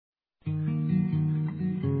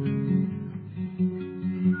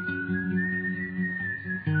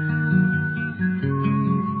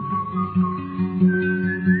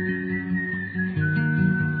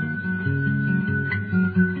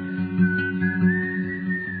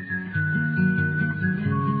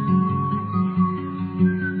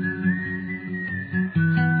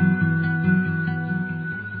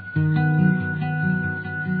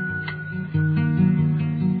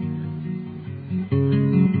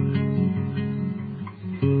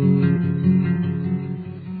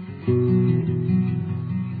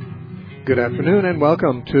Good afternoon and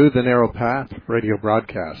welcome to the Narrow Path radio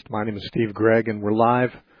broadcast. My name is Steve Gregg and we're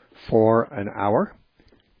live for an hour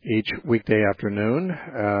each weekday afternoon.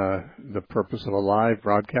 The purpose of a live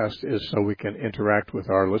broadcast is so we can interact with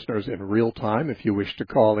our listeners in real time. If you wish to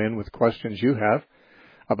call in with questions you have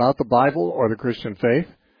about the Bible or the Christian faith,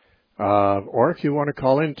 or if you want to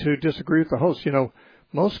call in to disagree with the host. You know,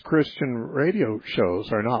 most Christian radio shows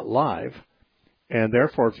are not live, and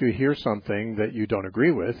therefore if you hear something that you don't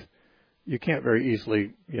agree with, you can't very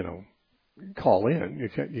easily, call in.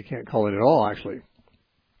 You can't call in at all, actually.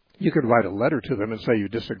 You could write a letter to them and say you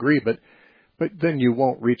disagree, but then you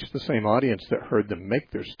won't reach the same audience that heard them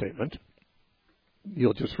make their statement.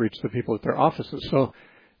 You'll just reach the people at their offices. So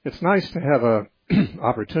it's nice to have a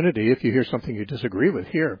opportunity, if you hear something you disagree with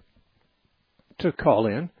here, to call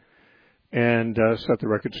in and set the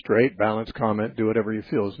record straight, balance, comment, do whatever you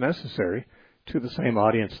feel is necessary to the same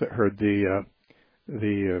audience that heard the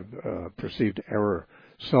perceived error.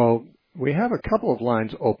 So we have a couple of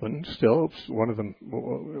lines open still. One of them,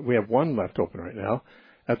 we have one left open right now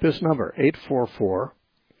at this number,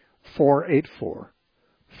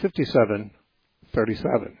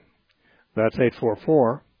 844-484-5737. That's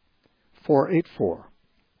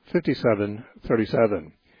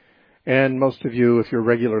 844-484-5737. And most of you, if you're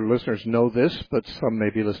regular listeners, know this, but some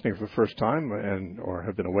may be listening for the first time or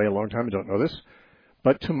have been away a long time and don't know this.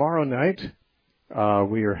 But tomorrow night,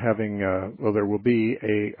 we are having, there will be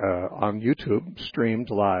on YouTube, streamed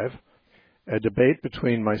live, a debate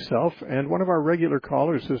between myself and one of our regular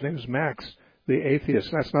callers. His name is Max, the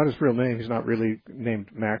atheist. That's not his real name. He's not really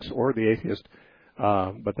named Max or the atheist,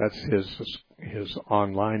 but that's his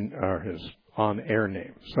online or his on-air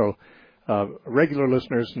name. So regular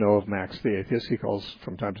listeners know of Max, the atheist. He calls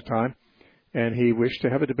from time to time, and he wished to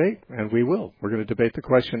have a debate, and we will. We're going to debate the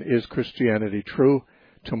question, is Christianity true?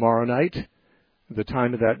 Tomorrow night. The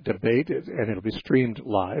time of that debate, and it'll be streamed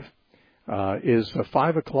live, is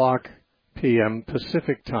 5 o'clock p.m.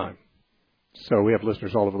 Pacific time. So we have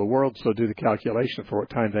listeners all over the world, so do the calculation for what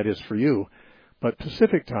time that is for you. But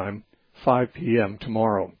Pacific time, 5 p.m.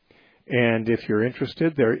 tomorrow. And if you're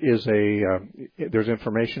interested, there is there's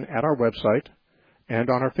information at our website and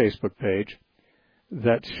on our Facebook page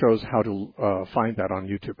that shows how to find that on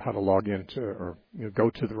YouTube, how to log in to, or go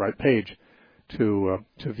to the right page to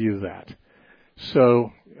view that.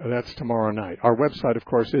 So that's tomorrow night. Our website, of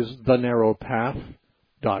course, is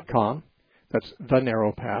thenarrowpath.com. That's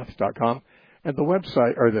thenarrowpath.com. And the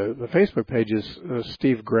website, or the Facebook page is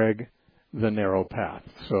Steve Gregg, The Narrow Path.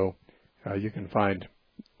 So you can find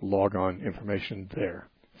log-on information there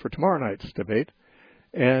for tomorrow night's debate.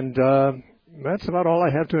 And that's about all I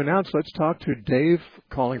have to announce. Let's talk to Dave,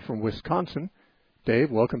 calling from Wisconsin. Dave,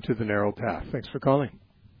 welcome to The Narrow Path. Thanks for calling.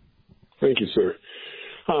 Thank you, sir.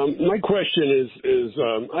 My question is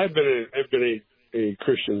I've been a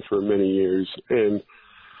Christian for many years, and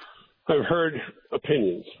I've heard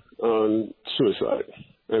opinions on suicide.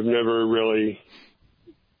 I've never really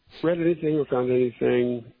read anything or found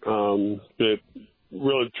anything that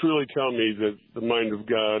really truly tell me that the mind of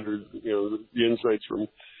God, or the insights from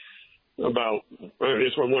about. I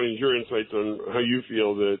just wanted your insights on how you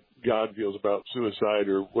feel that God feels about suicide,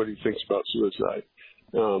 or what He thinks about suicide.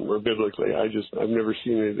 Or biblically. I've never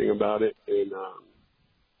seen anything about it, and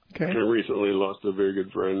I recently lost a very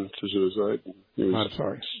good friend to suicide. He was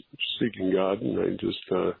seeking God, and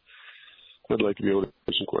I'd like to be able to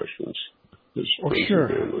ask some questions.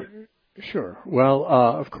 Sure. Well,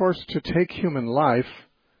 of course, to take human life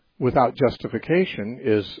without justification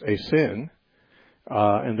is a sin,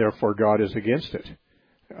 and therefore God is against it.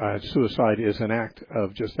 Suicide is an act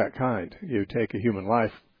of just that kind. You take a human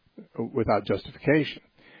life without justification.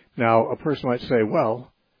 Now, a person might say,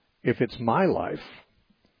 well, if it's my life,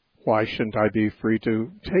 why shouldn't I be free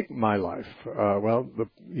to take my life?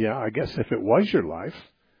 I guess if it was your life,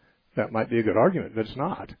 that might be a good argument, but it's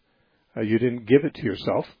not. You didn't give it to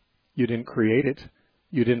yourself. You didn't create it.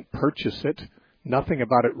 You didn't purchase it. Nothing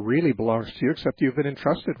about it really belongs to you except you've been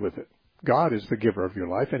entrusted with it. God is the giver of your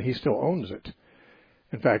life, and He still owns it.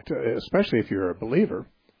 In fact, especially if you're a believer,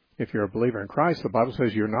 if you're a believer in Christ, the Bible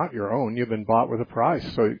says you're not your own. You've been bought with a price.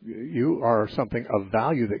 So you are something of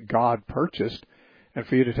value that God purchased. And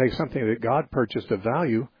for you to take something that God purchased of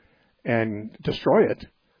value and destroy it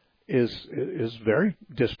is very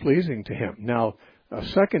displeasing to Him. Now, a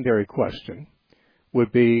secondary question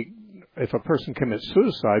would be, if a person commits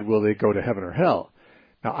suicide, will they go to heaven or hell?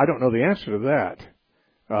 Now, I don't know the answer to that.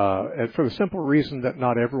 And for the simple reason that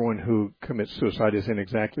not everyone who commits suicide is in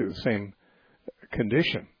exactly the same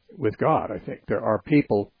condition with God. I think there are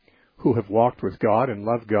people who have walked with God and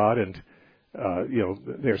loved God, and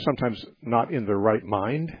they're sometimes not in their right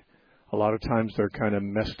mind A lot of times they're kind of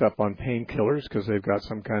messed up on painkillers because they've got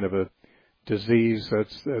some kind of a disease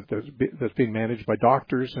that's being managed by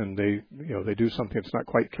doctors, and they do something that's not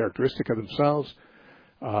quite characteristic of themselves,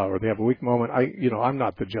 or they have a weak moment. I'm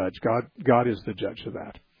not the judge. God is the judge of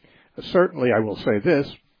that. Certainly, I will say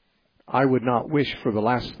this: I would not wish for the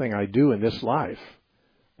last thing I do in this life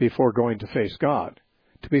before going to face God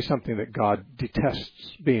to be something that God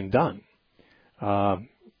detests being done.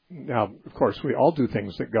 Now, of course, we all do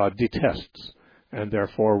things that God detests, and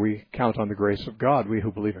therefore we count on the grace of God, we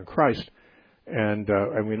who believe in Christ, and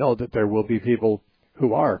we know that there will be people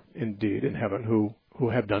who are indeed in heaven who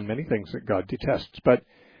have done many things that God detests. But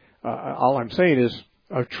all I'm saying is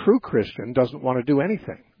a true Christian doesn't want to do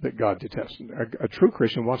anything that God detests. A true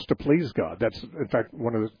Christian wants to please God. That's, in fact,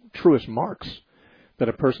 one of the truest marks that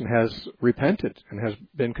a person has repented and has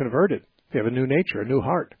been converted. They have a new nature, a new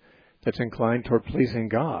heart that's inclined toward pleasing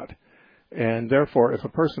God. And therefore, if a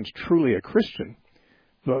person's truly a Christian,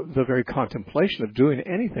 the very contemplation of doing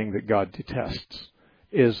anything that God detests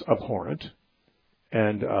is abhorrent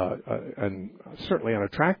and certainly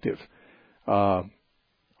unattractive. On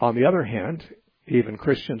the other hand, even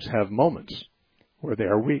Christians have moments where they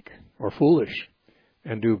are weak or foolish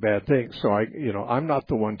and do bad things. So I'm not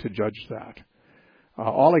the one to judge that.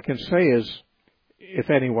 All I can say is,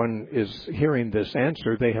 if anyone is hearing this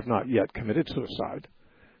answer, they have not yet committed suicide.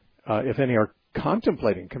 If any are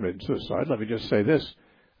contemplating committing suicide, let me just say this: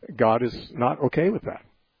 God is not okay with that.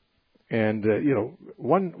 And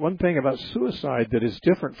one thing about suicide that is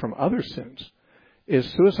different from other sins is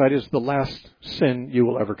suicide is the last sin you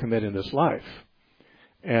will ever commit in this life,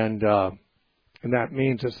 and that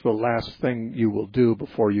means it's the last thing you will do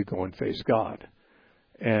before you go and face God,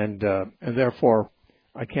 and therefore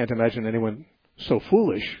I can't imagine anyone so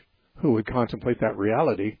foolish who would contemplate that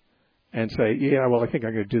reality and say, yeah, well, I think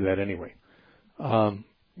I'm going to do that anyway.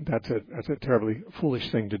 That's a terribly foolish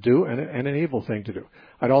thing to do and an evil thing to do.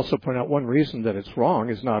 I'd also point out one reason that it's wrong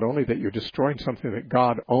is not only that you're destroying something that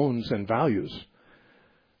God owns and values.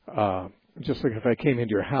 Just like if I came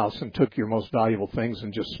into your house and took your most valuable things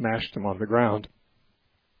and just smashed them on the ground,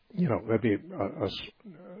 that'd be a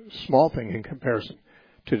small thing in comparison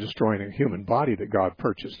to destroying a human body that God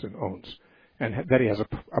purchased and owns, and that He has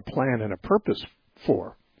a plan and a purpose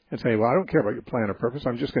for. And say, well, I don't care about your plan or purpose.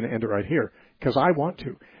 I'm just going to end it right here because I want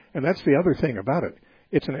to. And that's the other thing about it.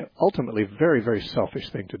 It's an ultimately very, very selfish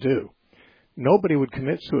thing to do. Nobody would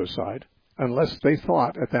commit suicide unless they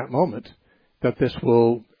thought at that moment that this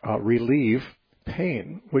will relieve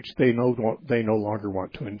pain, which they no longer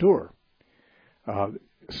want to endure.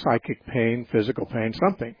 Psychic pain, physical pain,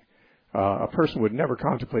 something. A person would never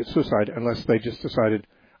contemplate suicide unless they just decided,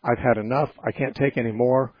 I've had enough, I can't take any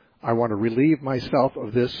more, I want to relieve myself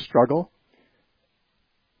of this struggle,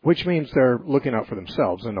 which means they're looking out for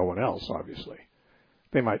themselves and no one else, obviously.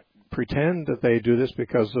 They might pretend that they do this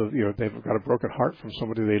because of, they've got a broken heart from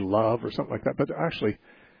somebody they love or something like that, but actually,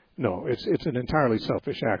 no, it's an entirely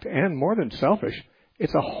selfish act. And more than selfish,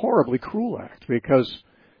 it's a horribly cruel act, because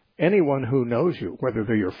anyone who knows you, whether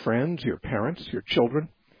they're your friends, your parents, your children,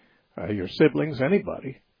 your siblings,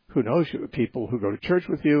 anybody who knows you, people who go to church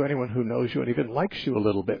with you, anyone who knows you and even likes you a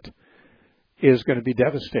little bit, is going to be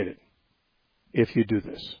devastated if you do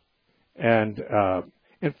this. And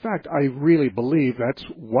in fact, I really believe that's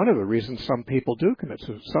one of the reasons some people do commit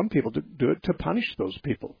suicide. Some people do it to punish those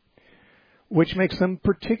people, which makes them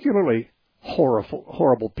particularly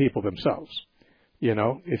horrible people themselves.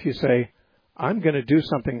 If you say, I'm going to do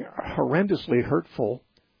something horrendously hurtful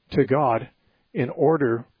to God in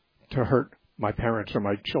order to hurt my parents or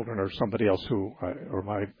my children or somebody else or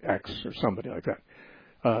my ex or somebody like that.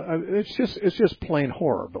 It's just plain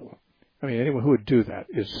horrible. I mean, anyone who would do that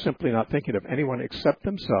is simply not thinking of anyone except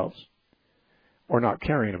themselves, or not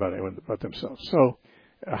caring about anyone but themselves. So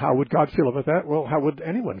how would God feel about that? Well, how would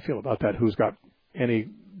anyone feel about that who's got any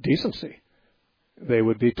decency? They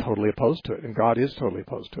would be totally opposed to it, and God is totally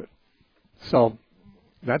opposed to it. So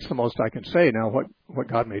that's the most I can say. Now, what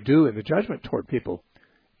God may do in the judgment toward people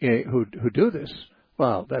who do this,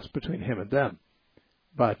 well, that's between Him and them.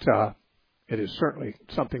 But it is certainly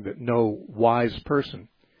something that no wise person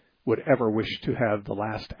would ever wish to have the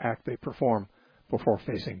last act they perform before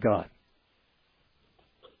facing God.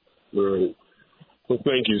 Right. Well,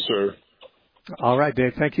 thank you, sir. All right,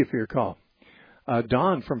 Dave, thank you for your call.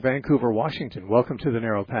 Don from Vancouver, Washington, welcome to The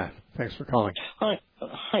Narrow Path. Thanks for calling.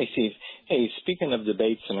 Hi, Steve. Hey, speaking of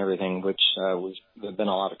debates and everything, which there's been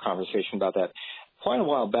a lot of conversation about that. Quite a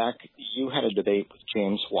while back, you had a debate with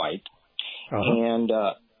James White, and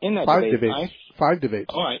in that Five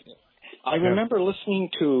debates. All right. I remember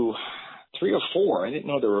listening to 3 or 4. I didn't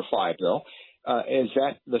know there were 5, though. Is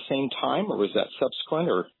that the same time, or was that subsequent,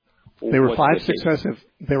 or? They were five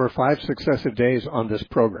successive days on this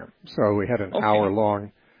program. So we had an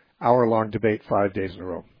hour-long debate 5 days in a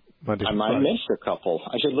row. Monday I might have missed a couple.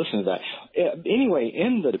 I should listen to that. Anyway,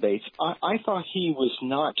 in the debates, I thought he was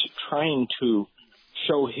not trying to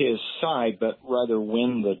show his side, but rather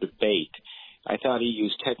win the debate. I thought he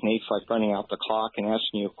used techniques like running out the clock and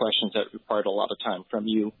asking you questions that required a lot of time from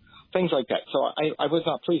you, things like that. So I was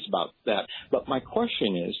not pleased about that. But my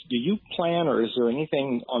question is, do you plan, or is there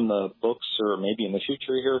anything on the books or maybe in the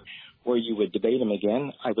future here where you would debate him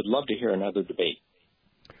again? I would love to hear another debate.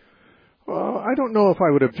 Well, I don't know if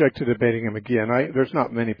I would object to debating him again. There's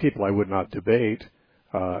not many people I would not debate.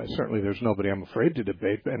 Certainly there's nobody I'm afraid to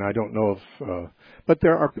debate, and I don't know if but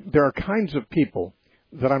there are kinds of people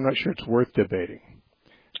that I'm not sure it's worth debating.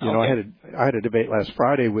 You know, I had a debate last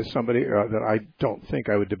Friday with somebody that I don't think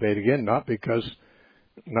I would debate again, not because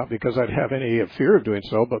I'd have any fear of doing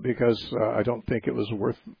so, but because I don't think it was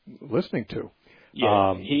worth listening to.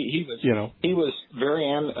 Yeah, he was. You know, he was very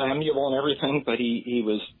amiable and everything, but he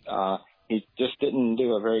just didn't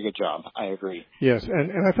do a very good job. I agree. Yes,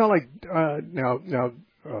 and I felt like now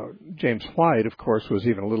James White, of course, was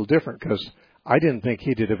even a little different because I didn't think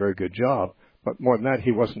he did a very good job. But more than that,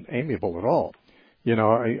 he wasn't amiable at all. You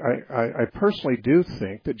know, I personally do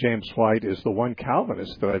think that James White is the one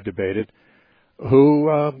Calvinist that I've debated who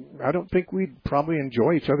I don't think we'd probably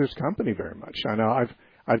enjoy each other's company very much. I know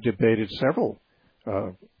I've debated several,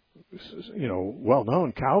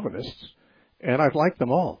 well-known Calvinists, and I've liked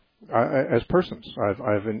them all as persons.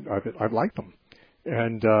 I've liked them,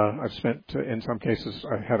 and I've spent in some cases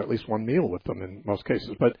I had at least one meal with them in most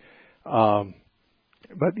cases, but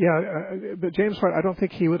James White, I don't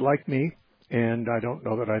think he would like me, and I don't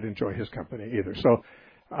know that I'd enjoy his company either. So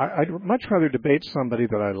I'd much rather debate somebody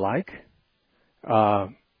that I like.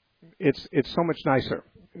 It's so much nicer,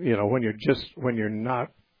 you know, when you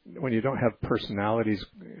don't have personalities,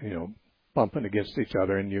 you know, bumping against each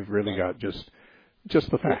other, and you've really got just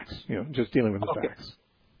the facts, you know, just dealing with the facts.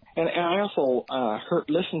 And I also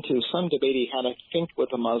listened to some debate he had, I think,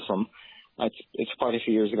 with a Muslim. It's quite a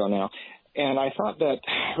few years ago now. And I thought that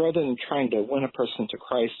rather than trying to win a person to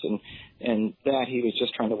Christ and that, he was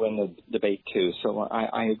just trying to win the debate too. So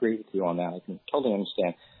I agree with you on that. I can totally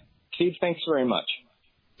understand. Steve, thanks very much.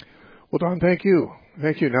 Well, Don, thank you.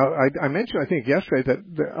 Thank you. Now, I mentioned, I think, yesterday that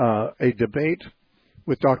a debate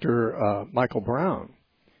with Dr. Michael Brown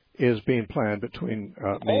is being planned between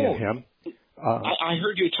me and him. I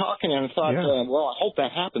heard you talking and thought, well, I hope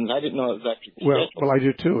that happens. I didn't know it was actually scheduled. Well, I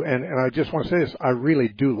do too. And I just want to say this. I really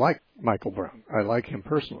do like Michael Brown. I like him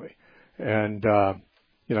personally. And,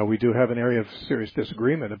 you know, we do have an area of serious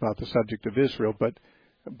disagreement about the subject of Israel, but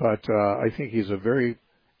I think he's a very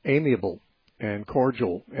amiable and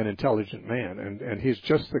cordial and intelligent man. And he's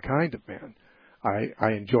just the kind of man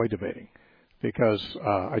I enjoy debating, because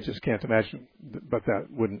I just can't imagine, but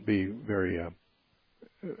that wouldn't be very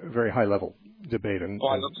high level debate. And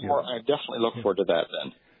I definitely look forward to that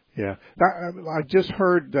then. Yeah, I just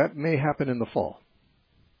heard that may happen in the fall.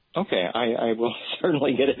 Okay, I will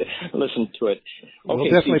certainly listen to it. Okay,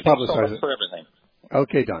 we'll definitely Steve, publicize thanks so much it for everything.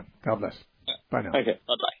 Okay, Don. God bless. Bye now. Okay,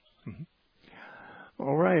 bye-bye. Mm-hmm.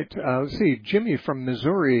 All right. Let's see. Jimmy from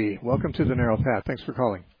Missouri. Welcome to the Narrow Path. Thanks for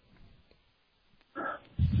calling.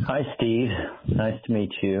 Hi, Steve. Nice to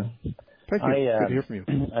meet you. Thank you. Good to hear from you.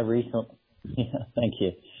 Thank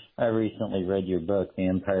you. I recently read your book, The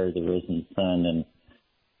Empire of the Risen Sun,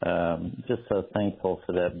 and just so thankful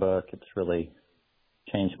for that book. It's really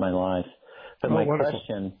changed my life. But my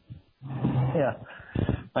question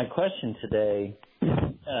today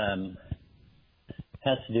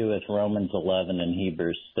has to do with Romans 11 and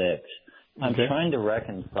Hebrews 6. I'm trying to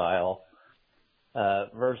reconcile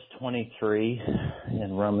verse 23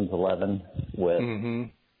 in Romans 11 with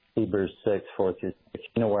Hebrews 6, 4 through 6.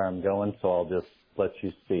 You know where I'm going, so I'll just let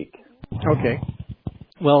you speak. Okay.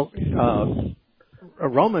 Well,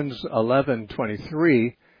 Romans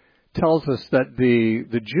 11:23 tells us that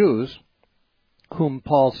the Jews, whom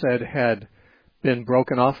Paul said had been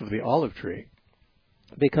broken off of the olive tree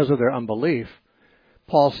because of their unbelief,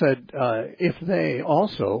 Paul said, if they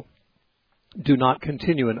also do not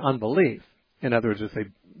continue in unbelief, in other words, if they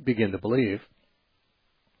begin to believe,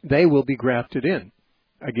 they will be grafted in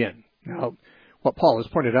again. Now, what Paul has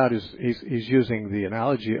pointed out is he's using the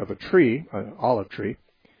analogy of a tree, an olive tree,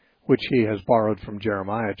 which he has borrowed from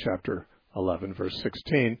Jeremiah chapter 11, verse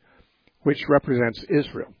 16, which represents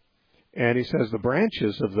Israel. And he says the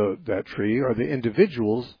branches of that tree are the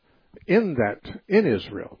individuals in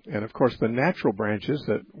Israel. And of course, the natural branches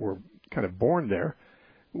that were kind of born there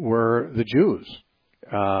were the Jews.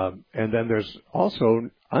 And then there's also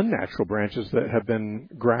unnatural branches that have been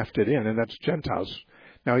grafted in, and that's Gentiles.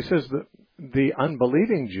 Now he says that the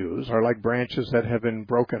unbelieving Jews are like branches that have been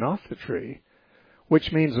broken off the tree,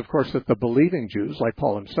 which means, of course, that the believing Jews, like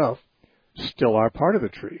Paul himself, still are part of the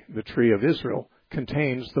tree. The tree of Israel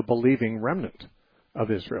contains the believing remnant of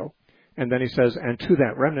Israel. And then he says, and to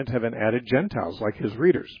that remnant have been added Gentiles, like his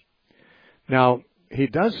readers. Now, he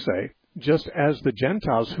does say, just as the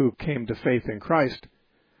Gentiles who came to faith in Christ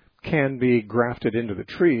can be grafted into the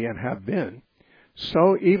tree and have been,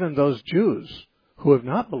 so even those Jews who have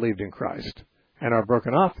not believed in Christ and are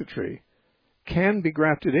broken off the tree can be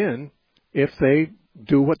grafted in if they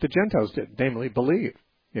do what the Gentiles did, namely believe.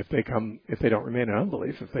 If they don't remain in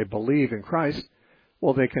unbelief, if they believe in Christ,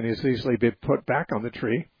 well, they can as easily be put back on the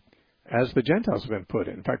tree as the Gentiles have been put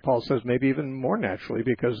in. In fact, Paul says maybe even more naturally,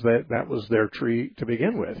 because that was their tree to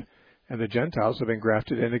begin with, and the Gentiles have been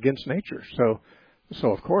grafted in against nature. So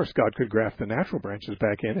of course, God could graft the natural branches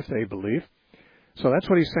back in if they believe. So that's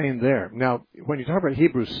what he's saying there. Now, when you talk about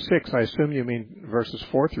Hebrews 6, I assume you mean verses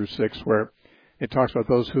 4 through 6, where it talks about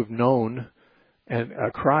those who've known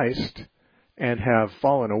Christ and have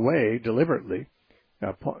fallen away deliberately.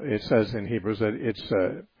 It says in Hebrews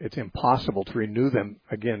that it's impossible to renew them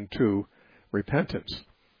again to repentance.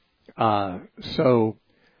 So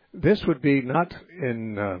this would not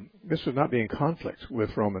be in conflict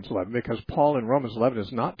with Romans 11, because Paul in Romans 11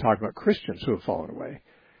 is not talking about Christians who have fallen away.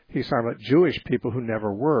 He's talking about Jewish people who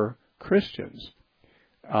never were Christians.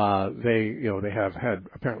 They have had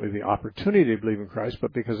apparently the opportunity to believe in Christ,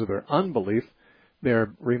 but because of their unbelief,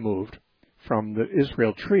 they're removed from the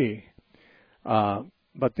Israel tree.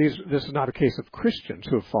 But this is not a case of Christians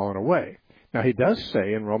who have fallen away. Now, he does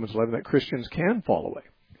say in Romans 11 that Christians can fall away.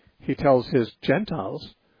 He tells his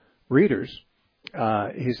Gentiles readers,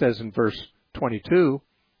 he says in verse 22,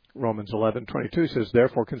 Romans 11:22, he says,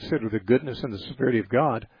 therefore consider the goodness and the severity of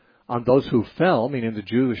God on those who fell, meaning the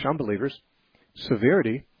Jewish unbelievers,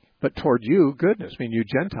 severity, but toward you, goodness, meaning you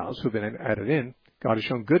Gentiles who've been added in, God has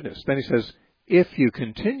shown goodness. Then he says, if you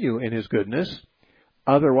continue in his goodness,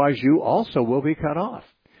 otherwise you also will be cut off.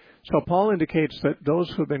 So Paul indicates that those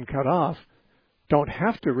who have been cut off don't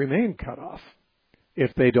have to remain cut off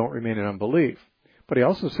if they don't remain in unbelief. But he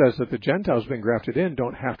also says that the Gentiles being grafted in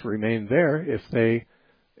don't have to remain there if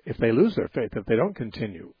they lose their faith, if they don't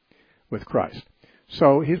continue with Christ.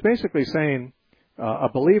 So he's basically saying a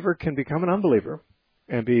believer can become an unbeliever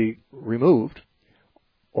and be removed,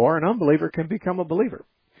 or an unbeliever can become a believer.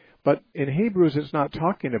 But in Hebrews, it's not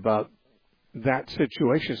talking about that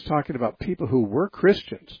situation. It's talking about people who were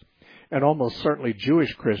Christians, and almost certainly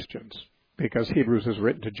Jewish Christians, because Hebrews is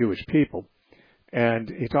written to Jewish people. And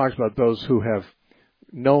he talks about those who have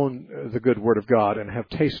known the good word of God and have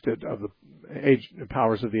tasted of the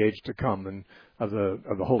powers of the age to come, and of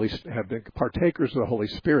the Holy, have been partakers of the Holy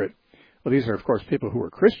Spirit. Well, these are, of course, people who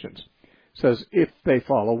are Christians. It says if they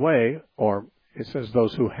fall away, or it says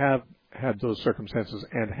those who have had those circumstances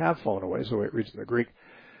and have fallen away, so it reads in the Greek,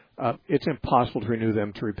 it's impossible to renew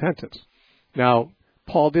them to repentance. Now,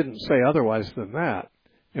 Paul didn't say otherwise than that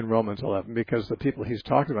in Romans 11, because the people he's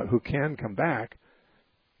talking about who can come back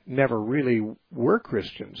never really were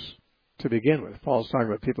Christians to begin with. Paul's talking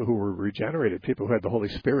about people who were regenerated, people who had the Holy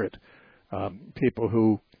Spirit, people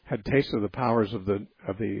who had tasted of the powers of the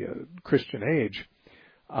Christian age,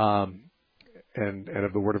 and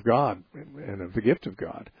of the Word of God and of the gift of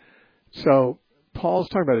God. So Paul's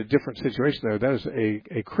talking about a different situation there. That is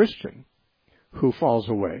a Christian who falls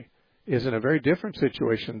away is in a very different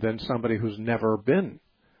situation than somebody who's never been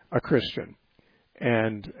a Christian.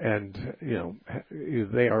 And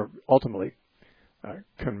they are ultimately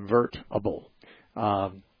convertible.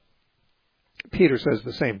 Peter says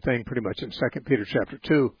the same thing pretty much in 2 Peter chapter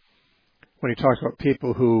 2 when he talks about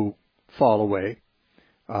people who fall away.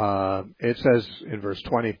 It says in verse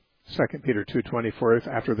 20, 2 Peter 2:20, for if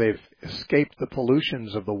after they've escaped the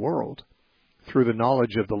pollutions of the world through the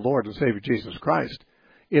knowledge of the Lord and Savior Jesus Christ,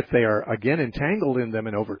 if they are again entangled in them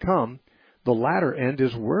and overcome, the latter end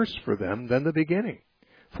is worse for them than the beginning.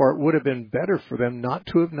 For it would have been better for them not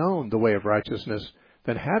to have known the way of righteousness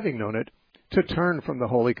than having known it, to turn from the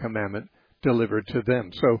holy commandment delivered to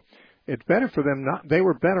them. So it's better for them not, they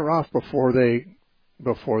were better off before they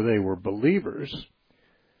were believers,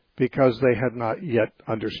 because they had not yet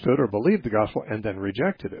understood or believed the gospel and then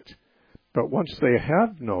rejected it. But once they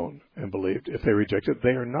have known and believed, if they reject it, they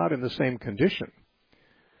are not in the same condition.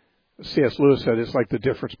 C.S. Lewis said it's like the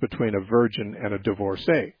difference between a virgin and a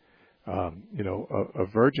divorcee. A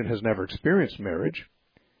virgin has never experienced marriage.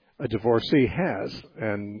 A divorcee has,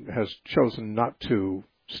 and has chosen not to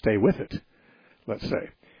stay with it, let's say.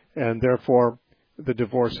 And therefore, the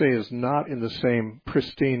divorcee is not in the same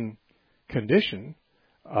pristine condition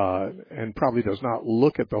and probably does not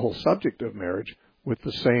look at the whole subject of marriage with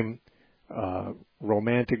the same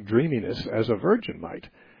romantic dreaminess as a virgin might.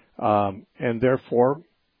 And therefore,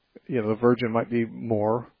 the virgin might be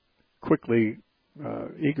more quickly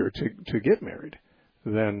eager to get married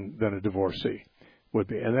than a divorcee would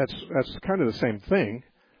be. And that's kind of the same thing.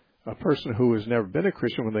 A person who has never been a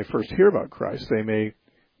Christian, when they first hear about Christ, they may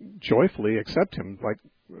joyfully accept him,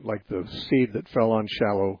 like the seed that fell on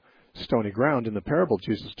shallow, stony ground in the parable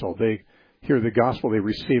Jesus told. They hear the gospel, they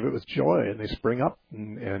receive it with joy, and they spring up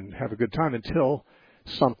and have a good time until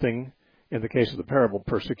something, in the case of the parable,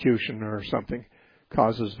 persecution or something,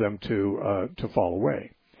 causes them to fall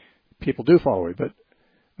away. People do fall away, but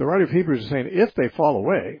the writer of Hebrews is saying if they fall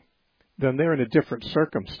away, then they're in a different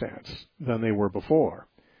circumstance than they were before.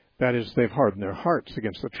 That is, they've hardened their hearts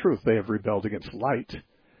against the truth. They have rebelled against light.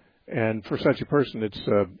 And for such a person,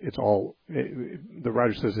 the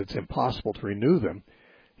writer says it's impossible to renew them.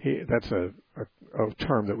 That's a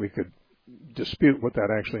term that we could dispute what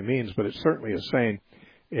that actually means, but it certainly is saying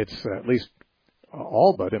it's at least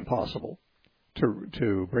all but impossible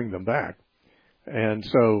to bring them back. And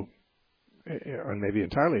so, or maybe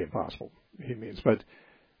entirely impossible, he means. But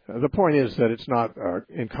the point is that it's not,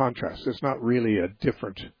 in contrast, it's not really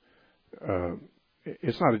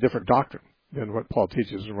it's not a different doctrine than what Paul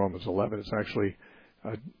teaches in Romans 11. It's actually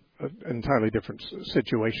an entirely different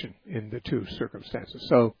situation in the two circumstances.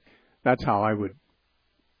 So that's how I would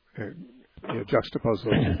juxtapose those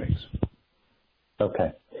two things.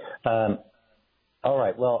 Okay. All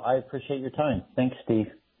right. Well, I appreciate your time. Thanks,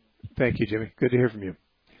 Steve. Thank you, Jimmy. Good to hear from you.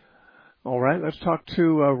 All right. Let's talk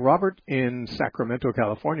to Robert in Sacramento,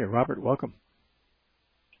 California. Robert, welcome.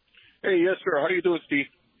 Hey, yes, sir. How you doing, Steve?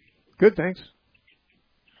 Good, thanks.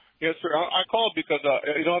 Yes, sir. I called because,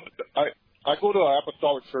 I go to an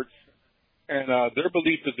apostolic church, and their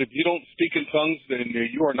belief is if you don't speak in tongues, then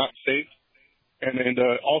you are not saved. And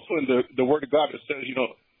also in the Word of God, it says,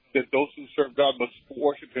 that those who serve God must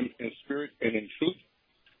worship Him in spirit and in truth.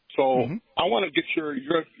 So I want to get your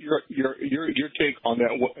take on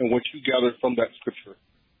that and what you gathered from that scripture,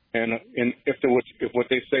 and if what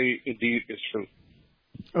they say indeed is true.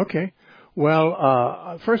 Okay.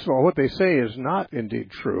 Well, first of all, what they say is not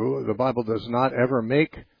indeed true. The Bible does not ever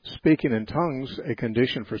make speaking in tongues a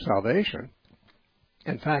condition for salvation.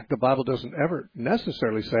 In fact, the Bible doesn't ever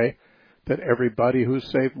necessarily say that everybody who's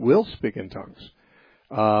saved will speak in tongues.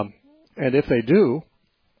 And if they do,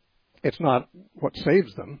 it's not what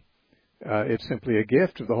saves them. It's simply a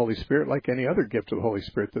gift of the Holy Spirit, like any other gift of the Holy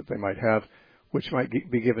Spirit that they might have, which might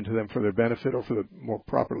be given to them for their benefit, or more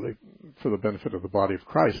properly, for the benefit of the body of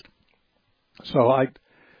Christ. So I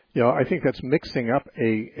think that's mixing up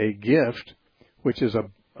a gift, which is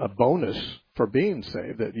a bonus for being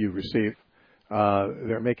saved that you receive.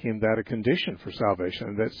 They're making that a condition for salvation,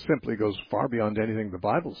 and that simply goes far beyond anything the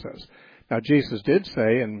Bible says. Now, Jesus did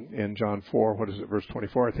say in John 4, verse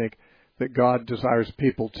 24, I think, that God desires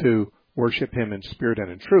people to worship Him in spirit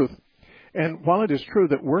and in truth. And while it is true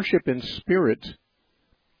that worship in spirit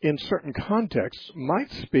in certain contexts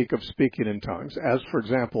might speak of speaking in tongues, as, for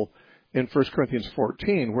example, in 1 Corinthians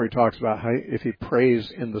 14, where he talks about how if he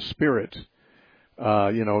prays in the Spirit,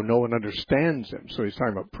 no one understands him. So he's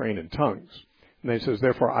talking about praying in tongues. And then he says,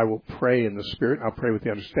 therefore, I will pray in the Spirit, and I'll pray with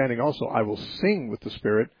the understanding also. I will sing with the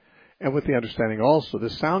Spirit and with the understanding also.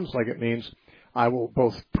 This sounds like it means I will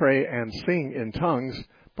both pray and sing in tongues,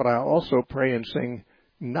 but I'll also pray and sing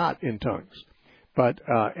not in tongues. But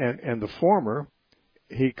and the former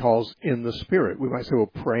he calls in the Spirit. We might say, well,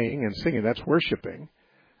 praying and singing, that's worshiping.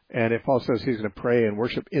 And if Paul says he's going to pray and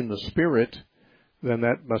worship in the Spirit, then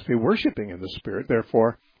that must be worshiping in the Spirit.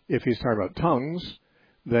 Therefore, if he's talking about tongues,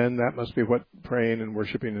 then that must be what praying and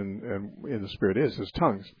worshiping in the Spirit is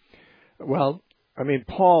tongues. Well, I mean,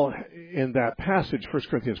 Paul, in that passage, 1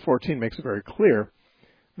 Corinthians 14, makes it very clear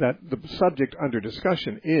that the subject under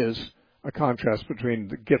discussion is a contrast between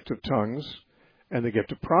the gift of tongues and the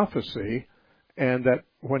gift of prophecy, and that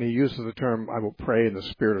when he uses the term, I will pray in the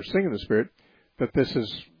Spirit or sing in the Spirit, that this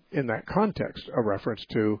is, in that context, a reference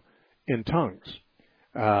to in tongues.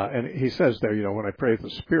 And he says there, when I pray with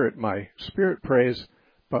the Spirit, my spirit prays,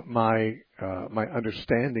 but my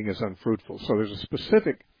understanding is unfruitful. So there's a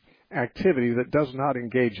specific activity that does not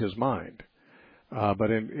engage his mind,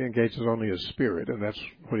 but engages only his spirit, and that's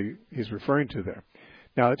what he's referring to there.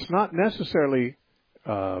 Now, it's not necessarily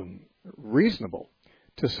reasonable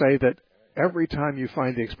to say that every time you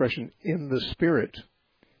find the expression in the Spirit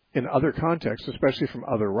in other contexts, especially from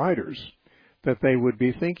other writers, that they would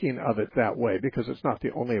be thinking of it that way, because it's not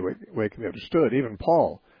the only way it can be understood. Even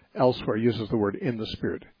Paul elsewhere uses the word in the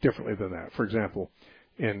Spirit differently than that. For example,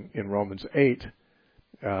 in Romans 8,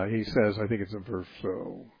 he says, I think it's in verse,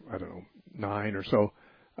 9 or so,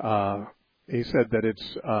 he said that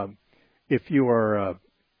it's, if you are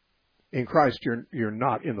in Christ, you're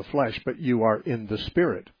not in the flesh, but you are in the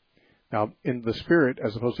Spirit. Now, in the Spirit,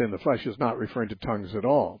 as opposed to in the flesh, is not referring to tongues at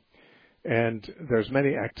all. And there's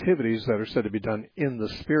many activities that are said to be done in the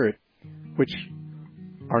Spirit, which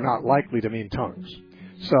are not likely to mean tongues.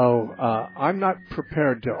 So I'm not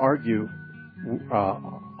prepared to argue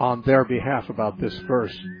on their behalf about this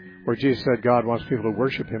verse, where Jesus said God wants people to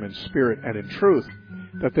worship Him in spirit and in truth,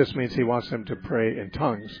 that this means He wants them to pray in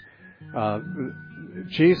tongues.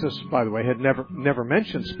 Jesus, by the way, had never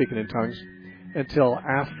mentioned speaking in tongues until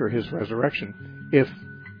after His resurrection, if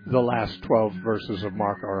the last 12 verses of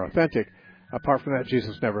Mark are authentic. Apart from that,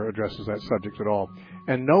 Jesus never addresses that subject at all.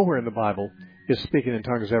 And nowhere in the Bible is speaking in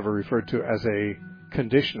tongues ever referred to as a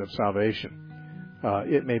condition of salvation.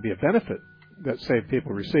 It may be a benefit that saved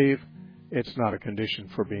people receive. It's not a condition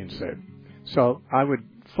for being saved. So I would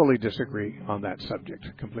fully disagree on that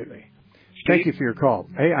subject completely. Thank you for your call.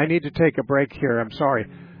 Hey, I need to take a break here. I'm sorry.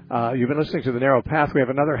 You've been listening to The Narrow Path. We have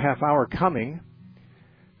another half hour coming,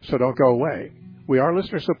 so don't go away. We are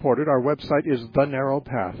listener supported. Our website is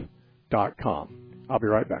thenarrowpath.com. I'll be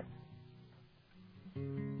right back.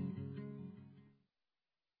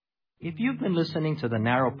 If you've been listening to The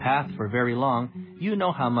Narrow Path for very long, you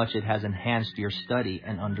know how much it has enhanced your study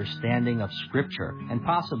and understanding of Scripture and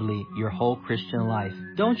possibly your whole Christian life.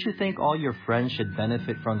 Don't you think all your friends should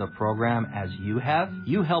benefit from the program as you have?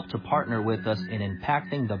 You help to partner with us in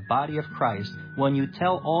impacting the body of Christ when you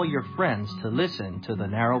tell all your friends to listen to The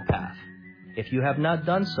Narrow Path. If you have not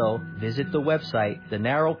done so, visit the website,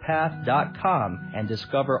 thenarrowpath.com, and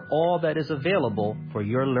discover all that is available for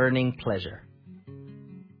your learning pleasure.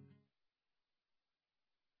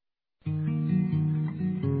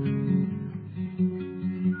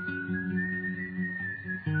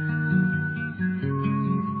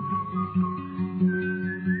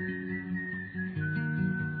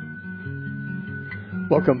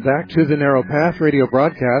 Welcome back to the Narrow Path radio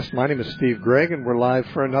broadcast. My name is Steve Gregg, and we're live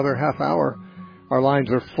for another half hour. Our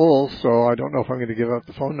lines are full, so I don't know if I'm going to give out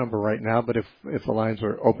the phone number right now, but if the lines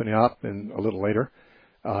are opening up and a little later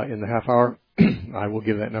in the half hour, I will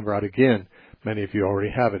give that number out again. Many of you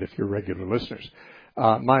already have it if you're regular listeners.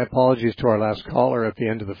 My apologies to our last caller at the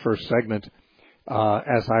end of the first segment.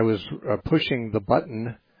 As I was pushing the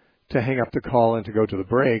button to hang up the call and to go to the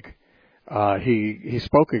break, he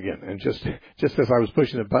spoke again, and just as I was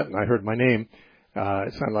pushing the button, I heard my name.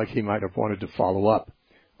 It sounded like he might have wanted to follow up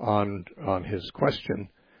on his question,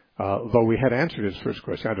 though we had answered his first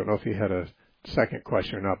question. I don't know if he had a second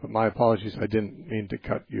question or not, but my apologies. I didn't mean to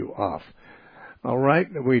cut you off. All right,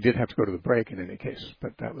 we did have to go to the break in any case,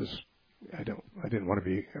 but that was I didn't want to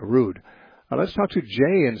be rude. Let's talk to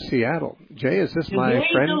Jay in Seattle. Jay, is this my friend?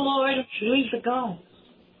 Praise the Lord, leave the go.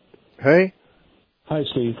 Hey. Hi,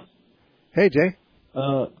 Steve. Hey, Jay.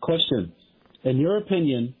 Question. In your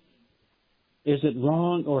opinion, is it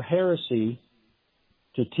wrong or heresy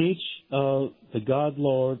to teach the God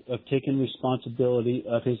Lord of taking responsibility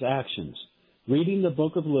of His actions? Reading the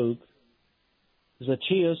book of Luke,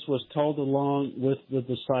 Zacchaeus was told along with the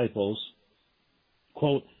disciples,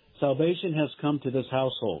 quote, salvation has come to this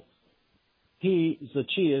household. He,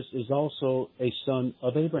 Zacchaeus, is also a son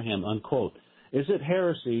of Abraham, unquote. Is it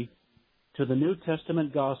heresy to the New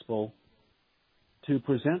Testament gospel to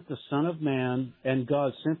present the Son of Man and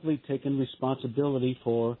God simply taking responsibility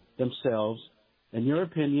for themselves? In your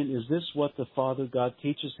opinion, is this what the Father God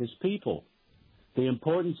teaches His people? The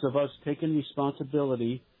importance of us taking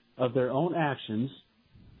responsibility of their own actions.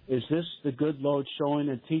 Is this the good Lord showing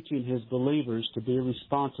and teaching His believers to be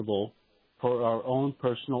responsible for our own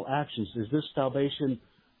personal actions? Is this salvation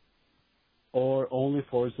or only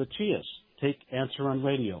for Zacchaeus? Answer on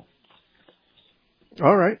radio.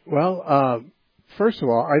 All right. Well, first of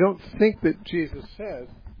all, I don't think that Jesus says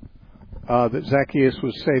that Zacchaeus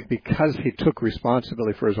was saved because he took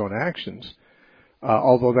responsibility for his own actions,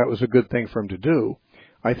 although that was a good thing for him to do.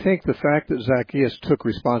 I think the fact that Zacchaeus took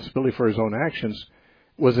responsibility for his own actions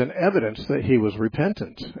was an evidence that he was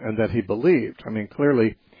repentant and that he believed. I mean,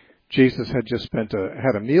 clearly, Jesus had just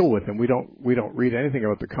had a meal with him. We don't read anything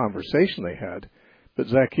about the conversation they had, but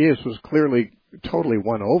Zacchaeus was clearly totally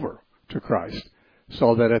won over to Christ.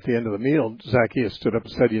 So that at the end of the meal, Zacchaeus stood up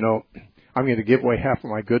and said, I'm going to give away half of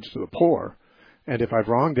my goods to the poor. And if I've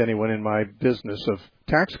wronged anyone in my business of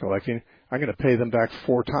tax collecting, I'm going to pay them back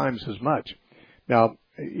 4 times as much. Now,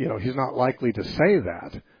 he's not likely to say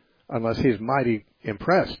that unless he's mighty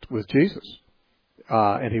impressed with Jesus.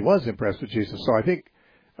 And he was impressed with Jesus. So I think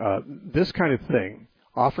this kind of thing,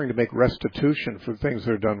 offering to make restitution for things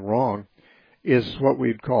that are done wrong, is what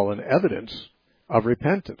we'd call an evidence of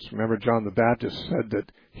repentance. Remember, John the Baptist said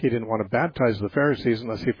that he didn't want to baptize the Pharisees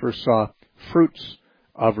unless he first saw fruits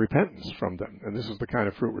of repentance from them. And this is the kind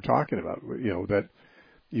of fruit we're talking about, that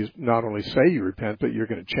you not only say you repent, but you're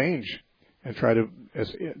going to change and try to,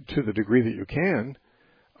 to the degree that you can,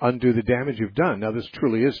 undo the damage you've done. Now, this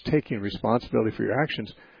truly is taking responsibility for your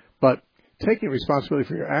actions, but taking responsibility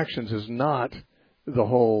for your actions is not the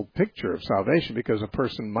whole picture of salvation, because a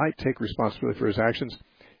person might take responsibility for his actions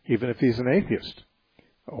even if he's an atheist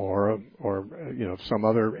or some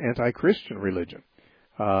other anti-Christian religion.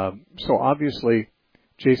 So obviously,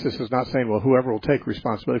 Jesus is not saying, well, whoever will take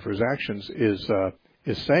responsibility for his actions is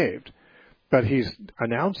saved. But he's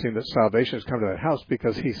announcing that salvation has come to that house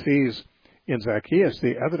because he sees in Zacchaeus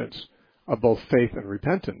the evidence of both faith and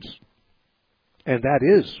repentance. And that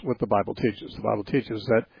is what the Bible teaches. The Bible teaches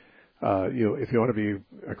that if you want to be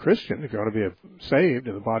a Christian, if you want to be saved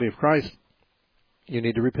in the body of Christ, you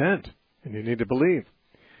need to repent and you need to believe.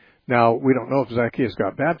 Now, we don't know if Zacchaeus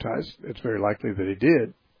got baptized. It's very likely that he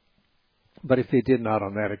did. But if he did not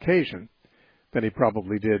on that occasion, then he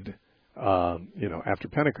probably did, after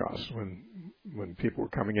Pentecost, when people were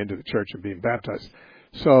coming into the church and being baptized.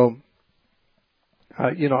 So,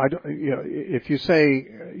 if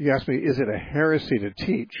you ask me, is it a heresy to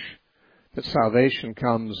teach that salvation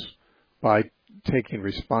comes by taking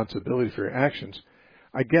responsibility for your actions?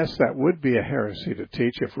 I guess that would be a heresy to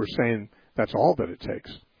teach if we're saying that's all that it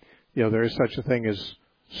takes. There is such a thing as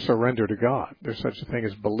surrender to God. There's such a thing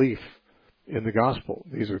as belief in the gospel.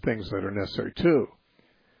 These are things that are necessary too.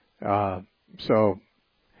 And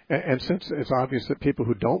since it's obvious that people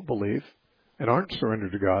who don't believe and aren't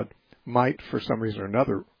surrendered to God might, for some reason or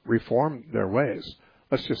another, reform their ways.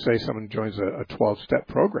 Let's just say someone joins a 12-step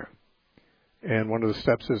program, and one of the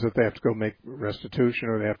steps is that they have to go make restitution,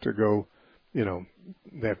 or they have to go,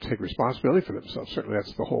 they have to take responsibility for themselves. Certainly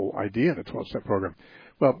that's the whole idea in a 12-step program.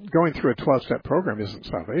 Well, going through a 12-step program isn't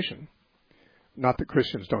salvation. Not that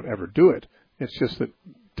Christians don't ever do it. It's just that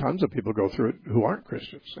tons of people go through it who aren't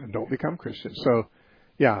Christians and don't become Christians. So,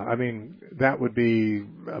 that would be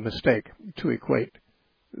a mistake to equate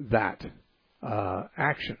that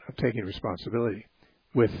action of taking responsibility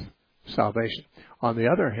with salvation. On the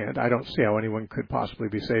other hand, I don't see how anyone could possibly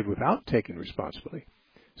be saved without taking responsibility.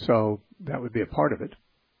 So that would be a part of it.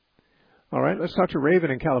 All right, let's talk to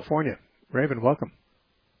Raven in California. Raven, welcome.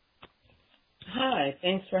 Hi,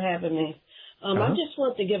 thanks for having me. I just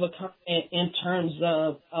want to give a comment in terms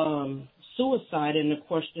of suicide and the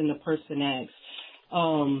question the person asked.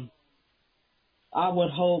 I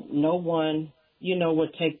would hope no one,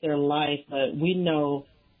 would take their life, but we know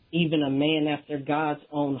even a man after God's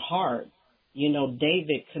own heart,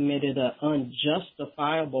 David committed an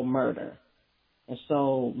unjustifiable murder. And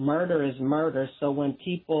so murder is murder. So when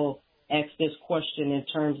people ask this question in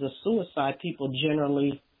terms of suicide, people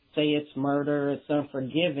generally say it's murder, it's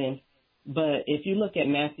unforgiving. But if you look at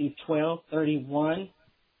Matthew 12:31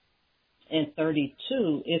 and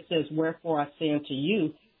 32, it says, "Wherefore I say unto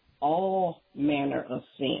you, all manner of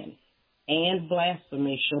sin and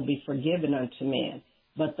blasphemy shall be forgiven unto men,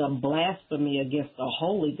 but the blasphemy against the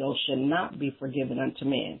Holy Ghost shall not be forgiven unto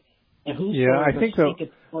men. And whosoever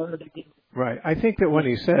speaketh word against..." Right. I think that when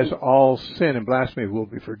he says all sin and blasphemy will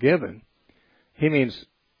be forgiven, he means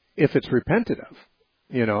if it's repented of.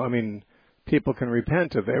 People can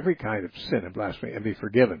repent of every kind of sin and blasphemy and be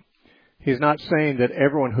forgiven. He's not saying that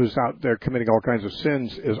everyone who's out there committing all kinds of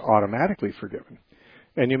sins is automatically forgiven.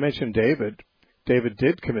 And you mentioned David. David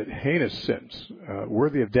did commit heinous sins,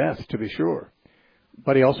 worthy of death, to be sure.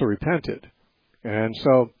 But he also repented. And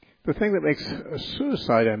so the thing that makes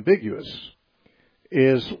suicide ambiguous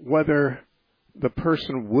is whether the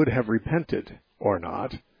person would have repented or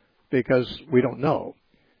not, because we don't know.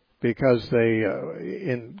 Because they,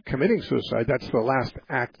 in committing suicide, that's the last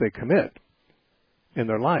act they commit in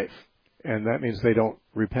their life. And that means they don't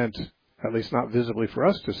repent, at least not visibly for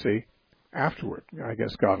us to see, afterward. I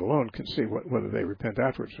guess God alone can see whether they repent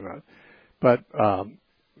afterwards or not. But,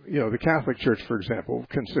 the Catholic Church, for example,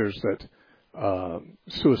 considers that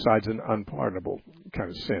suicide's an unpardonable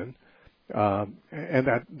kind of sin. And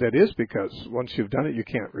that is because once you've done it, you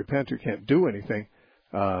can't repent, you can't do anything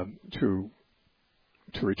to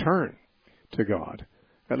return to God.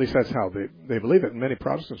 At least that's how they believe it. And many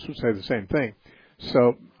Protestants would say the same thing.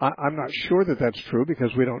 So I'm not sure that that's true,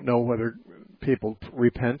 because we don't know whether people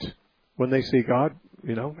repent when they see God,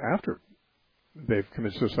 after they've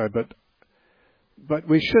committed suicide. But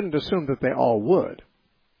we shouldn't assume that they all would,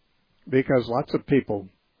 because lots of people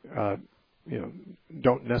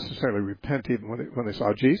don't necessarily repent even when they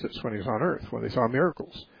saw Jesus, when he was on earth, when they saw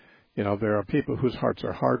miracles. There are people whose hearts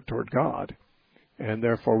are hard toward God, and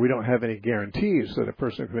therefore we don't have any guarantees that a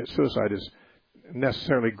person who commits suicide is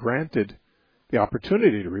necessarily granted the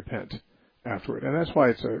opportunity to repent afterward. And that's why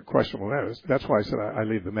it's a questionable matter. That's why I said I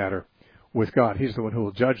leave the matter with God. He's the one who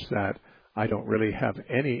will judge that. I don't really have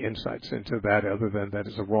any insights into that other than that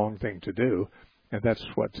is a wrong thing to do. And that's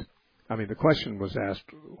the question was asked,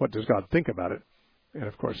 what does God think about it? And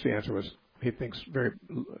of course the answer was he thinks very,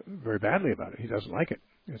 very badly about it. He doesn't like it.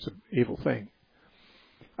 It's an evil thing.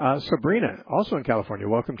 Sabrina, also in California,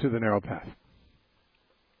 welcome to the Narrow Path.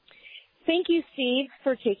 Thank you, Steve,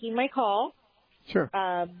 for taking my call. Sure.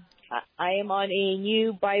 I am on a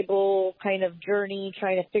new Bible kind of journey,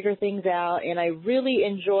 trying to figure things out, and I really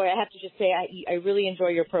enjoy, I have to just say, I really enjoy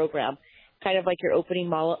your program, kind of like your opening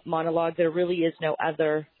monologue. There really is no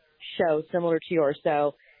other show similar to yours,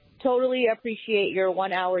 so totally appreciate your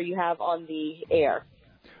 1 hour you have on the air.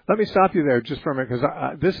 Let me stop you there just for a minute,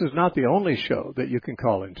 because this is not the only show that you can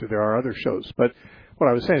call into. There are other shows, but what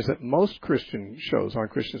I was saying is that most Christian shows on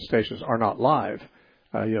Christian stations are not live.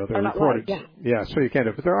 They're recorded. Live, yeah, so you can't do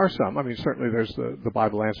it. But there are some. Certainly there's the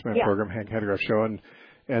Bible Answer Man program, Hank Hanegraaff show, and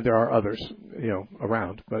there are others,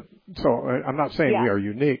 around. But so I'm not saying we are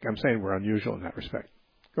unique. I'm saying we're unusual in that respect.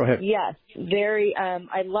 Go ahead. Yes, very.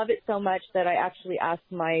 I love it so much that I actually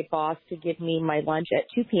asked my boss to give me my lunch at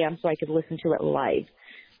 2 p.m. so I could listen to it live.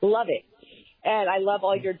 Love it. And I love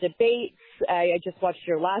all your debates. I just watched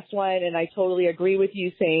your last one, and I totally agree with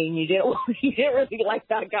you saying you didn't really like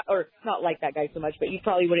that guy, or not like that guy so much, but you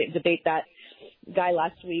probably wouldn't debate that guy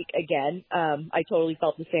last week again. I totally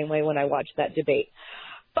felt the same way when I watched that debate.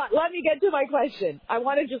 But let me get to my question. I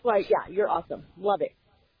want to just you're awesome. Love it.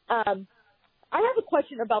 I have a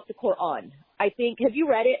question about the Quran. Have you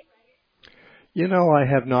read it? I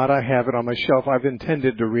have not. I have it on my shelf. I've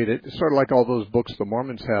intended to read it. It's sort of like all those books the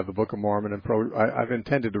Mormons have, the Book of Mormon, and I've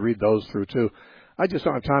intended to read those through too. I just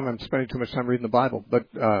don't have time. I'm spending too much time reading the Bible, but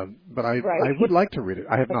I would like to read it.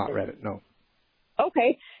 I have not read it. No.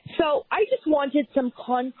 Okay. So I just wanted some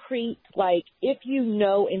concrete, if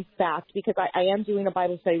in fact, because I am doing a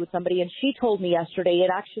Bible study with somebody, and she told me yesterday it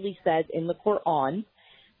actually says in the Quran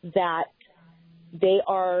that they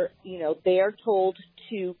are told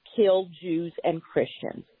to kill Jews and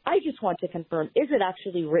Christians. I just want to confirm, is it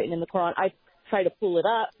actually written in the Quran? I try to pull it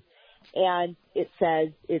up, and it says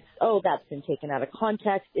that's been taken out of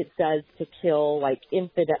context. It says to kill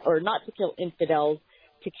not to kill infidels,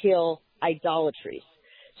 to kill idolatries.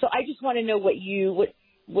 So I just want to know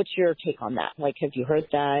what's your take on that? Have you heard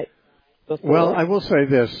that before? Well, I will say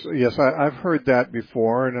this. Yes, I've heard that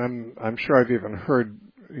before, and I'm sure I've even heard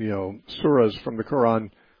surahs from the Quran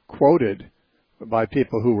quoted by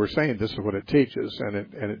people who were saying this is what it teaches, and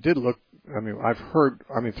it did look. I've heard.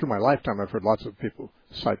 Through my lifetime, I've heard lots of people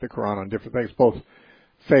cite the Quran on different things, both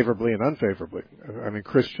favorably and unfavorably.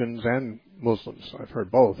 Christians and Muslims. I've heard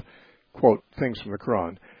both quote things from the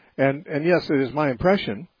Quran, and yes, it is my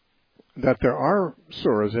impression that there are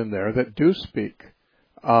surahs in there that do speak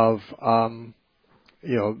of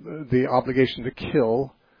the obligation to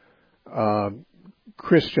kill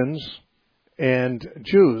Christians and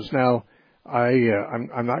Jews. Now,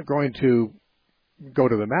 I'm not going to go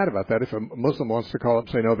to the mat about that. If a Muslim wants to call up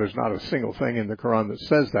and say, no, there's not a single thing in the Quran that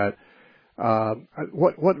says that.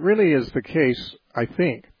 What really is the case, I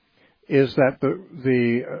think, is that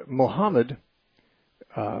the Muhammad,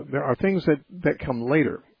 there are things that come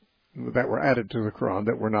later that were added to the Quran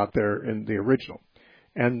that were not there in the original.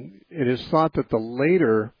 And it is thought that the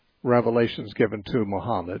later revelations given to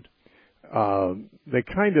Muhammad, they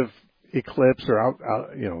kind of eclipse or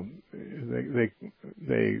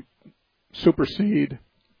they supersede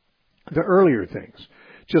the earlier things.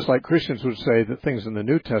 Just like Christians would say that things in the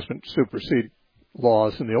New Testament supersede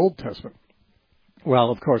laws in the Old Testament. Well,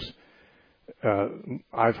 of course,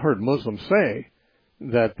 I've heard Muslims say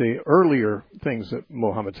that the earlier things that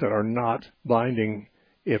Muhammad said are not binding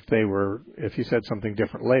if he said something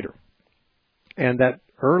different later. And that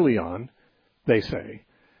early on, they say,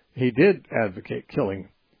 he did advocate killing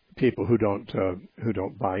people who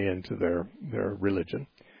don't buy into their religion,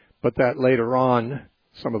 but that later on,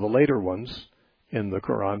 some of the later ones in the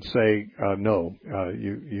Quran say no,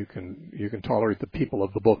 you can tolerate the people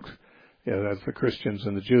of the book, that's the Christians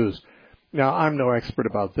and the Jews. Now, I'm no expert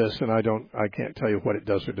about this, and I can't tell you what it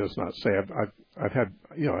does or does not say.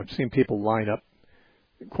 I've seen people line up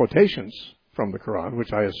quotations from the Quran,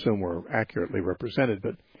 which I assume were accurately represented,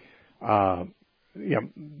 but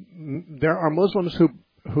there are Muslims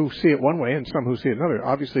who see it one way and some who see it another.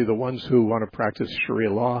 Obviously, the ones who want to practice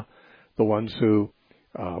Sharia law, the ones who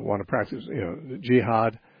want to practice,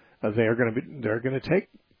 jihad, they're going to take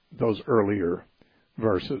those earlier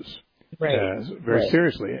verses very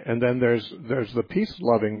seriously. And then there's the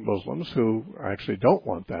peace-loving Muslims who actually don't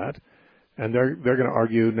want that, and they're going to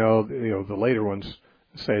argue, no, the later ones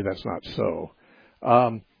say that's not so.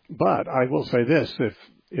 But I will say this: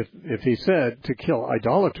 if he said to kill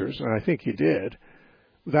idolaters, and I think he did,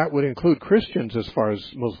 that would include Christians as far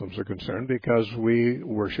as Muslims are concerned, because we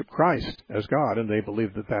worship Christ as God, and they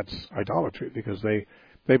believe that that's idolatry, because they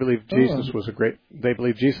believe Jesus was a great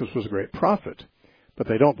prophet, but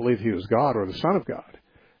they don't believe he was God or the Son of God,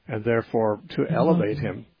 and therefore to elevate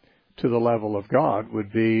him to the level of God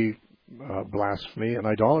would be blasphemy and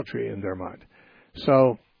idolatry in their mind.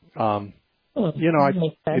 So,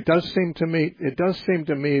 it does seem to me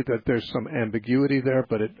that there's some ambiguity there,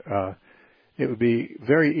 but it would be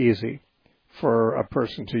very easy for a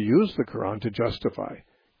person to use the Quran to justify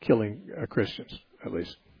killing Christians, at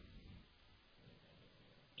least.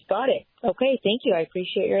 Got it. Okay, thank you. I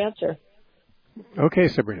appreciate your answer. Okay,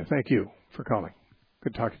 Sabrina, thank you for calling.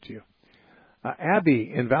 Good talking to you.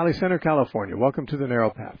 Abby in Valley Center, California. Welcome to the Narrow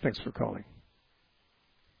Path. Thanks for calling.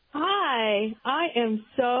 Hi, I am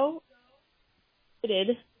so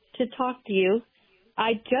excited to talk to you.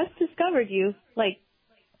 I just discovered you like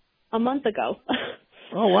a month ago.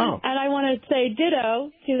 Oh, wow. And I want to say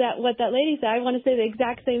ditto to what that lady said. I want to say the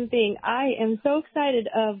exact same thing. I am so excited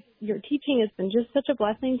of your teaching. It's been just such a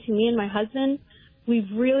blessing to me and my husband.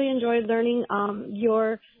 We've really enjoyed learning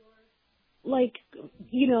your,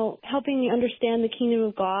 helping me understand the kingdom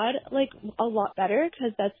of God, a lot better,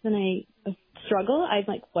 because that's been a struggle. I'm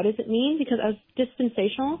like, what does it mean? Because I was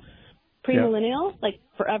dispensational, premillennial,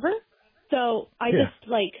 forever. So I just,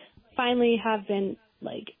 finally have been,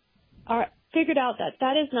 figured out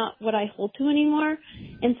that is not what I hold to anymore.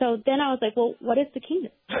 And so then I was like, well, what is the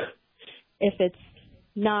kingdom? If it's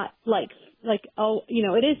not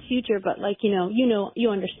it is future, but you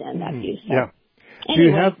understand that view. So. Yeah.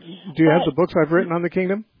 Anyway, do you have the books I've written on the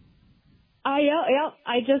kingdom?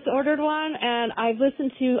 I just ordered one, and I've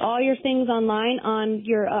listened to all your things online on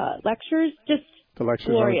your lectures. Just the lectures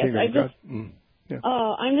glorious. on the kingdom of God.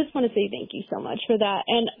 Oh, I just want to say thank you so much for that.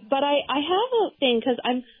 But I have a thing, because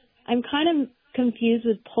I'm kind of confused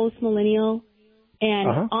with postmillennial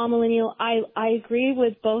and amillennial. I agree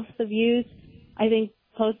with both the views. I think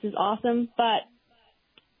post is awesome, but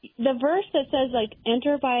the verse that says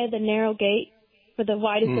enter by the narrow gate, for the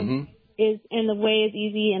widest is and the way is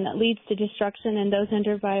easy and that leads to destruction, and those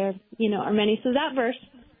enter by are many. So that verse.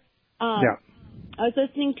 I was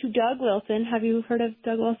listening to Doug Wilson. Have you heard of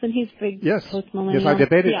Doug Wilson? He's big postmillennial. Yes,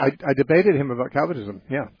 I debated him about Calvinism.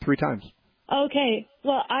 3 times. Okay.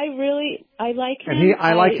 Well, I like him. And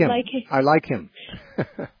I like him. I like him.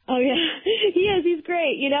 Oh yeah, he is. He's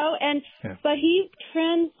great, But he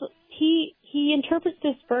interprets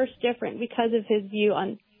this verse different because of his view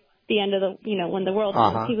on the end of the when the world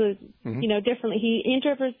ends. He was differently. He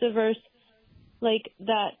interprets the verse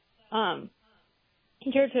that.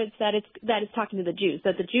 Interprets that it's talking to the Jews,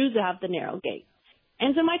 that the Jews have the narrow gate.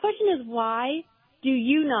 And so my question is, why do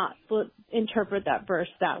you not interpret that verse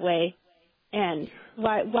that way? And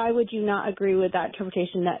why would you not agree with that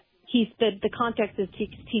interpretation that the context is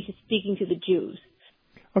speaking to the Jews?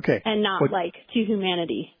 Okay. And not to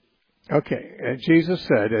humanity. Okay. Jesus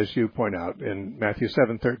said, as you point out in Matthew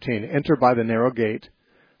 7:13, enter by the narrow gate,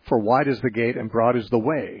 for wide is the gate and broad is the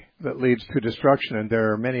way that leads to destruction, and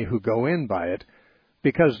there are many who go in by it.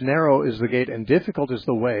 Because narrow is the gate and difficult is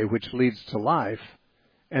the way which leads to life,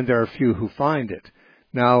 and there are few who find it.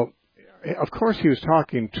 Now, of course he was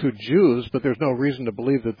talking to Jews, but there's no reason to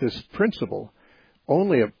believe that this principle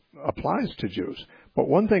only applies to Jews. But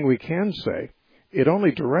one thing we can say, it only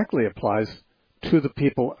directly applies to the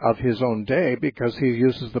people of his own day, because he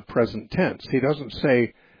uses the present tense. He doesn't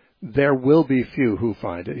say there will be few who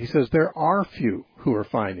find it. He says there are few who are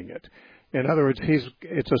finding it. In other words,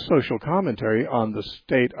 it's a social commentary on the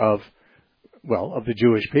state of the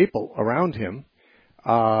Jewish people around him,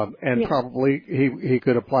 and probably he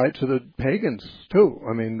could apply it to the pagans too.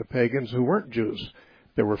 I mean, the pagans who weren't Jews,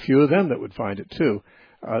 there were few of them that would find it too,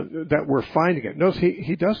 that were finding it. Notice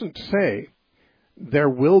he doesn't say there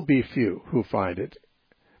will be few who find it,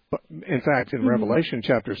 but in fact, in Revelation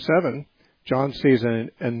chapter 7, John sees an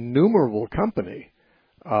innumerable company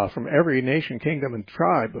from every nation, kingdom, and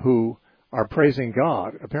tribe who are praising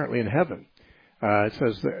God, apparently in heaven. It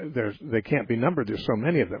says they can't be numbered. There's so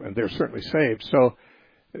many of them, and they're certainly saved. So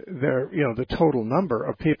the total number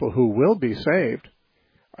of people who will be saved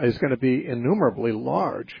is going to be innumerably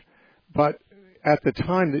large. But at the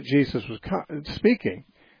time that Jesus was speaking,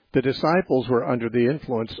 the disciples were under the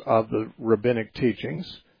influence of the rabbinic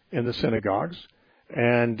teachings in the synagogues,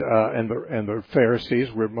 and the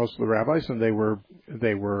Pharisees were most of the rabbis, and they were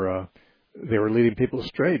leading people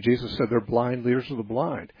astray. Jesus said they're blind leaders of the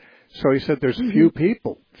blind. So he said there's few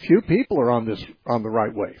people. Few people are on the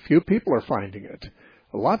right way. Few people are finding it.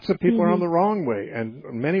 Lots of people are on the wrong way, and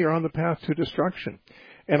many are on the path to destruction.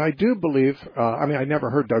 And I do believe, I never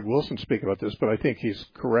heard Doug Wilson speak about this, but I think he's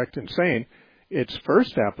correct in saying its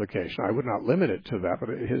first application, I would not limit it to that, but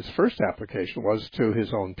his first application was to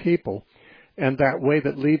his own people. And that way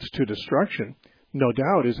that leads to destruction, no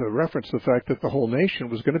doubt, is a reference to the fact that the whole nation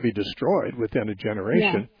was going to be destroyed within a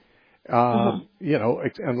generation. Yeah.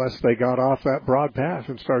 Unless they got off that broad path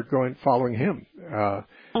and started following him.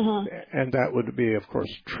 And that would be, of course,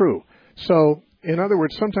 true. So, in other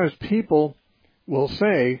words, sometimes people will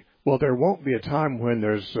say, well, there won't be a time when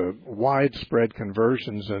there's widespread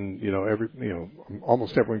conversions and,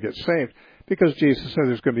 almost everyone gets saved, because Jesus said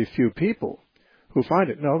there's going to be few people who find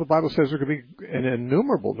it. No, the Bible says there could be an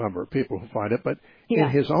innumerable number of people who find it, but in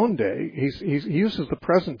his own day, he uses the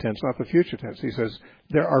present tense, not the future tense. He says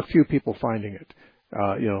there are few people finding it,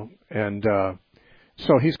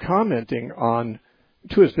 so he's commenting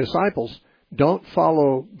to his disciples, don't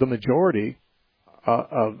follow the majority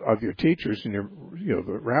of your teachers and the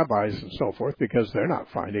rabbis and so forth, because they're not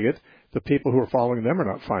finding it. The people who are following them are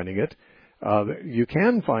not finding it. You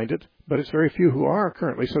can find it, but it's very few who are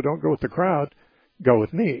currently, so don't go with the crowd. Go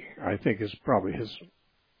with me, I think, is probably his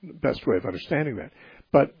best way of understanding that.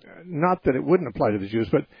 But not that it wouldn't apply to the Jews,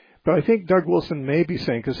 but I think Doug Wilson may be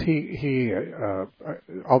saying, because he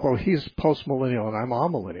although he's post-millennial and I'm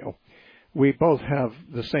amillennial, we both have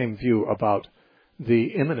the same view about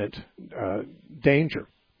the imminent danger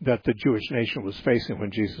that the Jewish nation was facing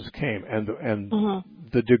when Jesus came, and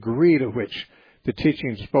the degree to which the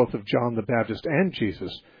teachings both of John the Baptist and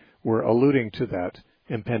Jesus were alluding to that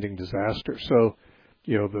impending disaster. So,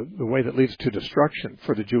 the way that leads to destruction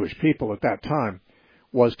for the Jewish people at that time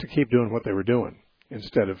was to keep doing what they were doing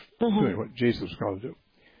instead of doing what Jesus was called to do.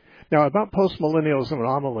 Now, about postmillennialism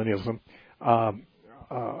and amillennialism,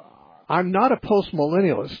 I'm not a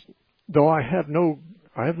postmillennialist, though I have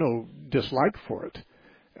no dislike for it.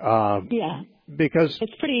 Because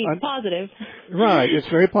it's pretty positive. Right, it's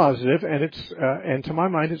very positive, and to my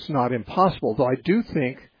mind, it's not impossible. Though I do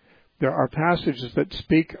think there are passages that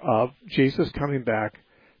speak of Jesus coming back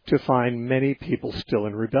to find many people still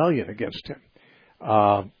in rebellion against him.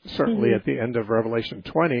 Certainly at the end of Revelation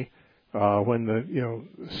 20, when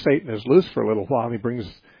Satan is loose for a little while, and he brings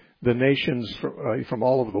the nations from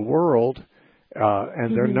all over the world,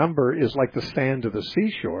 and their number is like the sand of the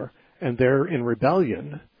seashore, and they're in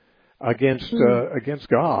rebellion against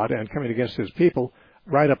God and coming against his people,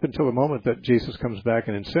 right up until the moment that Jesus comes back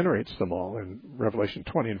and incinerates them all in Revelation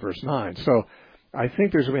 20 and verse 9. So I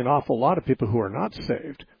think there's going to be an awful lot of people who are not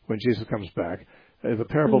saved when Jesus comes back. The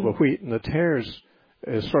parable of the wheat and the tares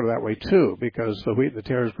is sort of that way too, because the wheat and the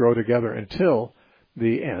tares grow together until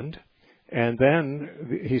the end, and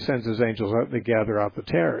then he sends his angels out and they gather out the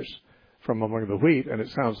tares from among the wheat, and it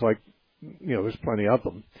sounds like, there's plenty of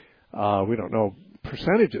them. We don't know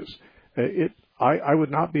percentages. I would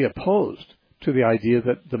not be opposed to the idea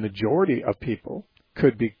that the majority of people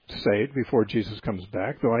could be saved before Jesus comes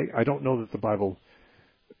back, though I don't know that the Bible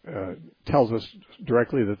tells us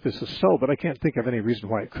directly that this is so, but I can't think of any reason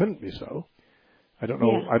why it couldn't be so. I don't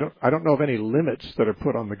know. Yeah. I don't know of any limits that are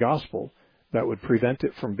put on the gospel that would prevent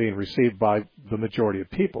it from being received by the majority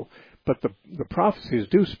of people. But the prophecies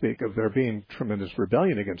do speak of there being tremendous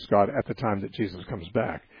rebellion against God at the time that Jesus comes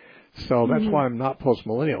back. So that's why I'm not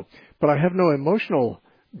postmillennial. But I have no emotional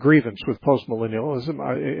grievance with postmillennialism.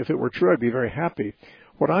 If it were true, I'd be very happy.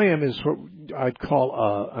 What I am is what I'd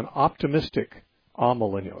call an optimistic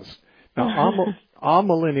amillennialist. Now,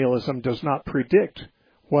 amillennialism does not predict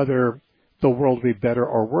whether the world will be better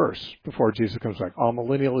or worse before Jesus comes back.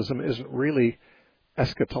 Amillennialism isn't really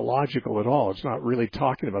eschatological at all. It's not really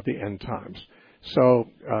talking about the end times. So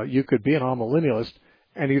you could be an amillennialist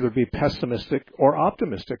and either be pessimistic or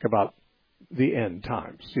optimistic about the end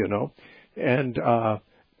times, And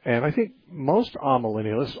I think most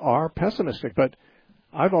amillennialists are pessimistic, but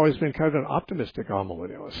I've always been kind of an optimistic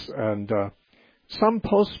amillennialist. And some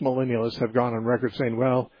postmillennialists have gone on record saying,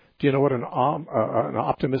 well, do you know what an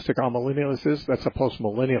optimistic amillennialist is? That's a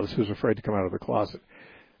postmillennialist who's afraid to come out of the closet.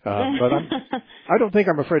 But I don't think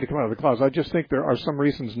I'm afraid to come out of the closet. I just think there are some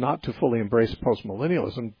reasons not to fully embrace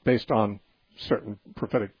postmillennialism based on certain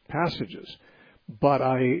prophetic passages. But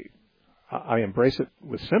I embrace it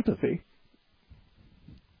with sympathy.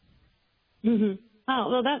 Oh,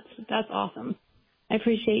 well, that's awesome. I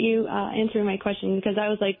appreciate you answering my question, because I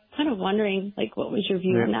was kind of wondering what was your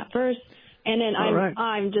view on that verse. And then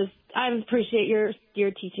I appreciate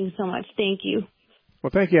your teaching so much. Thank you.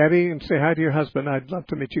 Well, thank you, Abby, and say hi to your husband. I'd love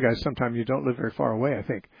to meet you guys sometime. You don't live very far away, I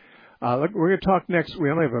think. Look, we're going to talk next. We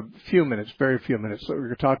only have a few minutes, very few minutes. So we're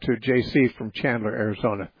going to talk to J.C. from Chandler,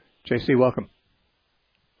 Arizona. J.C., welcome.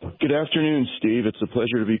 Good afternoon, Steve. It's a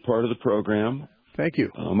pleasure to be part of the program. Thank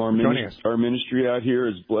you. Our ministry out here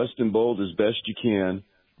is blessed and bold as best you can.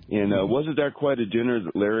 And wasn't that quite a dinner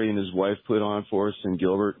that Larry and his wife put on for us in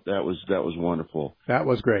Gilbert? That was wonderful. That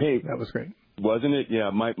was great. Hey, that was great. Wasn't it? Yeah.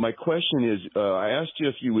 My question is, I asked you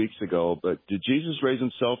a few weeks ago, but did Jesus raise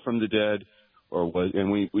himself from the dead,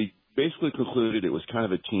 and we basically concluded it was kind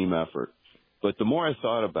of a team effort. But the more I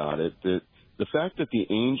thought about it, the fact that the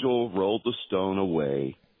angel rolled the stone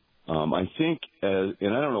away, I think, and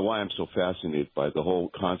I don't know why I'm so fascinated by the whole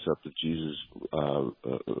concept of Jesus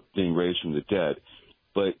being raised from the dead,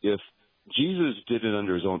 but if Jesus did it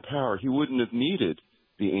under his own power, he wouldn't have needed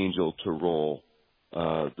the angel to roll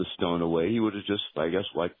the stone away. He would have just, I guess,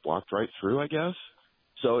 walked right through, I guess.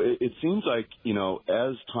 So it seems like,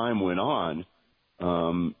 as time went on,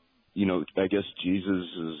 I guess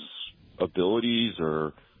Jesus' abilities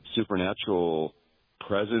or supernatural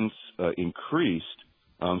presence increased,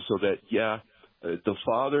 so that, the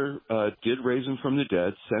Father did raise him from the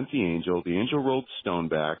dead, sent the angel rolled the stone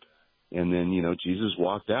back, and then, Jesus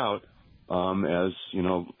walked out as,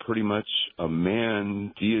 pretty much a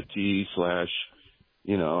man, deity /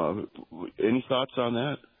 any thoughts on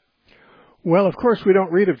that? Well, of course, we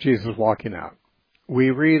don't read of Jesus walking out. We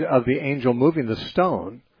read of the angel moving the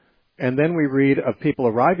stone, and then we read of people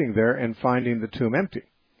arriving there and finding the tomb empty.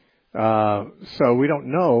 So we don't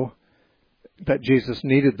know that Jesus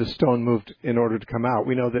needed the stone moved in order to come out.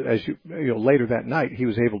 We know that later that night, he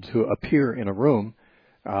was able to appear in a room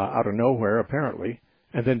out of nowhere, apparently,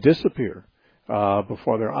 and then disappear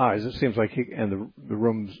before their eyes. It seems like the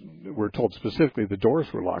rooms, we're told specifically, the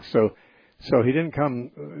doors were locked. So he didn't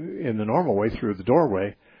come in the normal way through the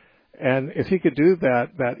doorway. And if he could do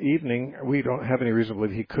that evening, we don't have any reason to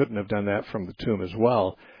believe he couldn't have done that from the tomb as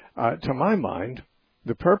well. To my mind,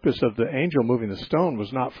 the purpose of the angel moving the stone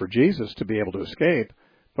was not for Jesus to be able to escape,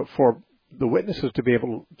 but for the witnesses to be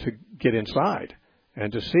able to get inside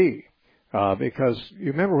and to see. Because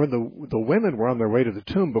you remember when the women were on their way to the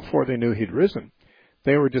tomb before they knew he'd risen,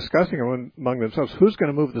 they were discussing among themselves, who's going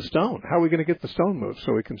to move the stone? How are we going to get the stone moved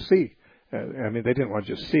so we can see? They didn't want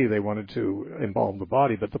to just see, they wanted to embalm the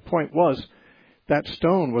body. But the point was, that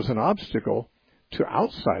stone was an obstacle to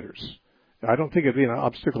outsiders. I don't think it'd be an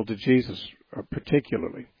obstacle to Jesus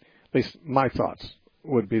particularly. At least my thoughts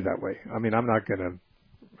would be that way. I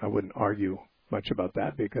wouldn't argue much about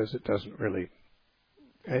that, because it doesn't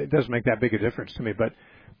make that big a difference to me. But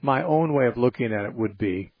my own way of looking at it would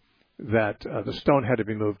be that the stone had to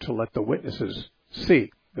be moved to let the witnesses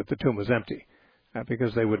see that the tomb was empty,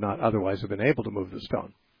 because they would not otherwise have been able to move the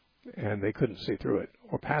stone, and they couldn't see through it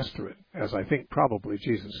or pass through it, as I think probably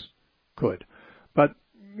Jesus could. But,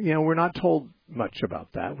 we're not told much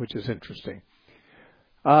about that, which is interesting.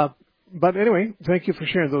 But anyway, thank you for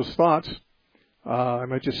sharing those thoughts. I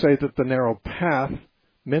might just say that the Narrow Path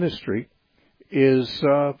ministry is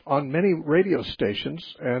on many radio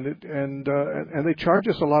stations, and they charge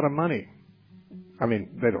us a lot of money.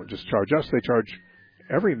 They don't just charge us; they charge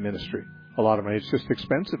every ministry a lot of money. It's just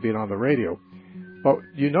expensive being on the radio. But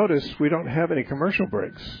you notice we don't have any commercial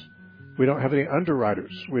breaks. We don't have any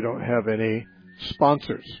underwriters. We don't have any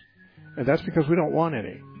sponsors, and that's because we don't want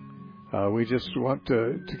any. We just want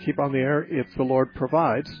to keep on the air if the Lord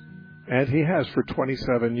provides, and He has for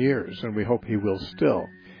 27 years, and we hope He will still.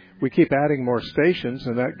 We keep adding more stations,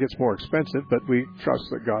 and that gets more expensive, but we trust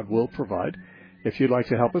that God will provide. If you'd like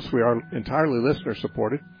to help us, we are entirely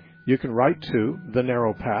listener-supported. You can write to The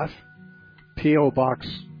Narrow Path, P.O. Box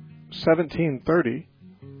 1730,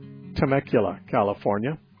 Temecula,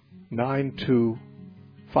 California,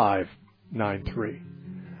 92593.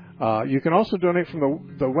 You can also donate from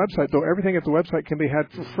the website, though everything at the website can be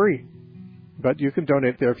had for free. But you can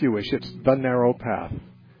donate there if you wish. It's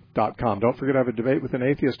thenarrowpath.com. Don't forget I have a debate with an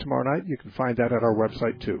atheist tomorrow night. You can find that at our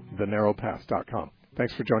website, too, thenarrowpath.com.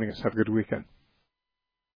 Thanks for joining us. Have a good weekend.